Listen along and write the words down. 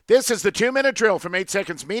This is the 2-Minute Drill from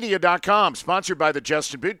 8secondsmedia.com, sponsored by the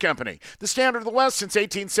Justin Boot Company, the standard of the West since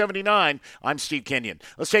 1879. I'm Steve Kenyon.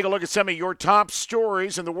 Let's take a look at some of your top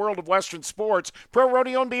stories in the world of Western sports, pro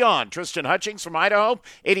rodeo and beyond. Tristan Hutchings from Idaho,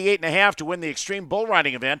 88.5 to win the Extreme Bull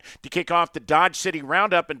Riding event to kick off the Dodge City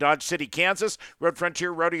Roundup in Dodge City, Kansas. Road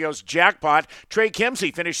Frontier Rodeo's jackpot. Trey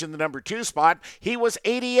Kimzey finished in the number 2 spot. He was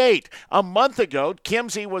 88. A month ago,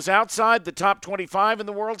 Kimzey was outside the top 25 in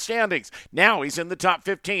the world standings. Now he's in the top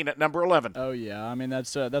 15 at number 11. Oh, yeah. I mean,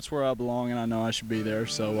 that's where I belong, and I know I should be there.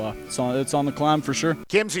 So it's on the climb for sure.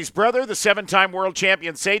 Kimzey's brother, the 7-time world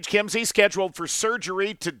champion Sage Kimzey, scheduled for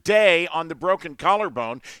surgery today on the broken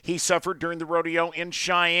collarbone he suffered during the rodeo in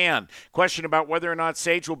Cheyenne. Question about whether or not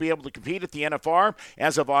Sage will be able to compete at the NFR.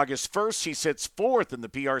 As of August 1st, he sits 4th in the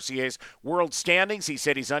PRCA's world standings. He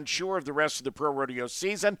said he's unsure of the rest of the pro rodeo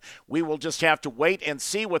season. We will just have to wait and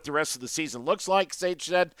see what the rest of the season looks like, Sage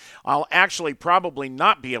said. I'll actually probably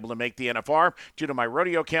not be able to make the NFR. Due to my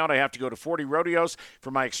rodeo count, I have to go to 40 rodeos.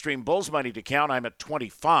 For my Extreme Bulls money to count, I'm at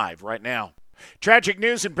 25 right now. Tragic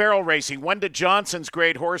news in barrel racing. Wenda Johnson's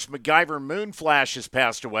great horse, MacGyver Moonflash, has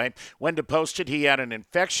passed away. Wenda posted he had an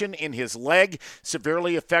infection in his leg,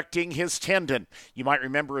 severely affecting his tendon. You might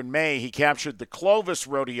remember in May, he captured the Clovis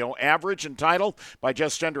Rodeo average and title by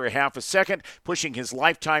just under a half a second, pushing his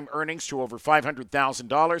lifetime earnings to over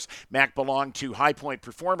 $500,000. Mac belonged to High Point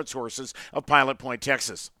Performance Horses of Pilot Point,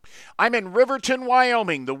 Texas. I'm in Riverton,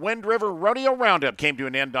 Wyoming. The Wind River Rodeo Roundup came to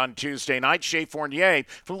an end on Tuesday night. Chez Fournier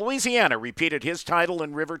from Louisiana repeated his title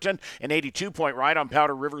in Riverton, an 82-point ride on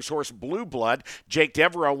Powder River's horse Blue Blood. Jake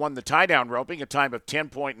Devereaux won the tie-down roping, a time of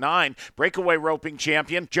 10.9. Breakaway roping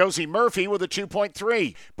champion Josie Murphy with a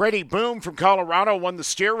 2.3. Brady Boom from Colorado won the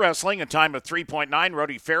steer wrestling, a time of 3.9.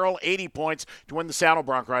 Rody Farrell, 80 points to win the saddle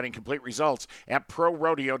bronc riding. Complete results at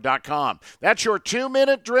ProRodeo.com. That's your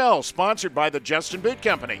 2-Minute Drill, sponsored by the Justin Boot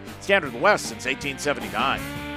Company, standard of the West since 1879.